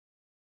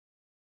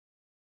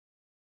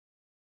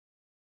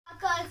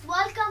Sparkles,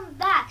 welcome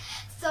back.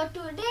 So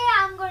today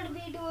I'm going to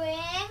be doing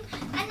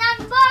an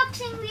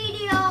unboxing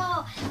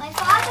video. My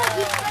father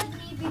gifted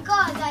me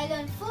because I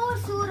learned 4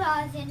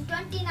 surahs in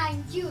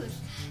 29 Qs.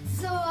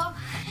 So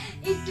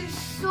it is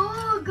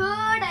so good.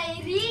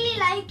 I really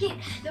like it.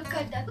 Look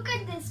at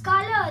this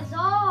colors.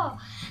 Oh,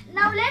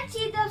 now let's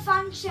see the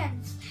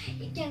functions.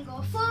 It can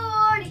go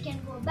forward, it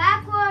can go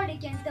backward,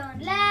 it can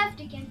turn left,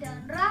 it can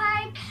turn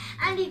right,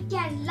 and it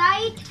can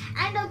light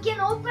and it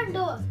can open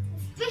doors.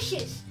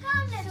 Fishes.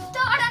 Let's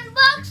start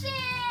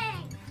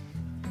unboxing.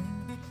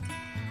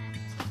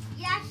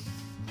 Yes.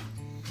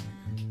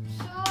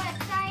 So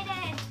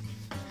excited.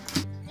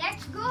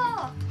 Let's go.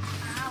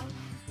 Out.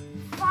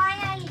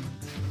 Finally.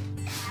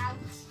 Out.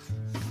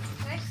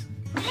 Let's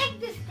break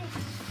this thing.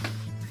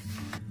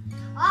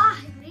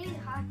 It's really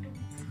hard to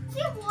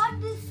see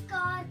what this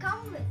car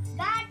comes with.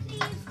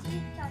 Batteries,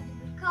 seats are in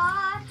the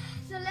car.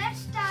 So let's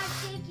start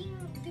taking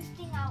this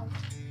thing out.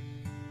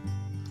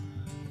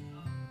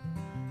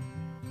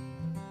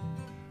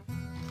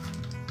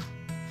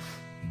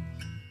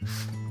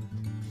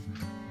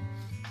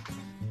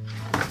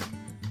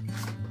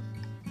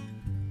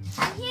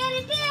 And here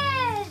it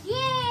is!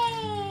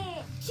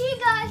 Yay! See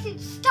guys,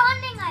 it's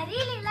stunning. I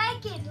really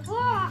like it.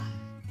 Wow.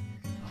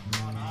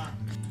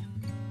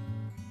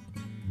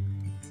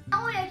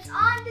 Now let's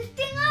on this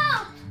thing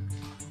up.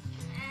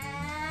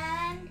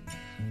 And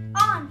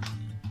on.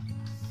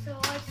 So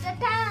it's the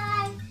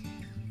time.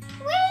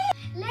 Whee!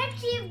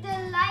 Let's see if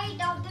the light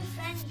of the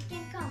front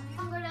can come.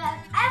 I'm gonna have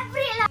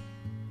every light.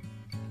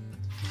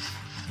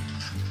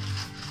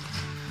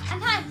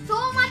 I'm having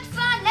so much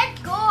fun.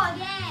 Let's go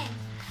again.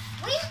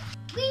 Whee!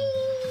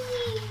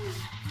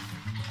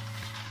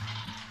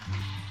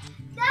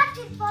 That's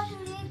it for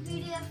today's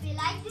video. If you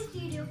like this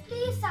video,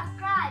 please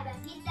subscribe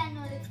and hit that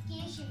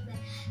notification bell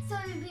so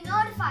you'll be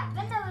notified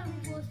whenever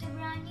we post a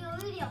brand new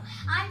video.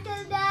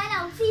 Until then,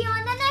 I'll see you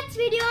on the next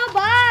video.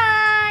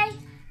 Bye!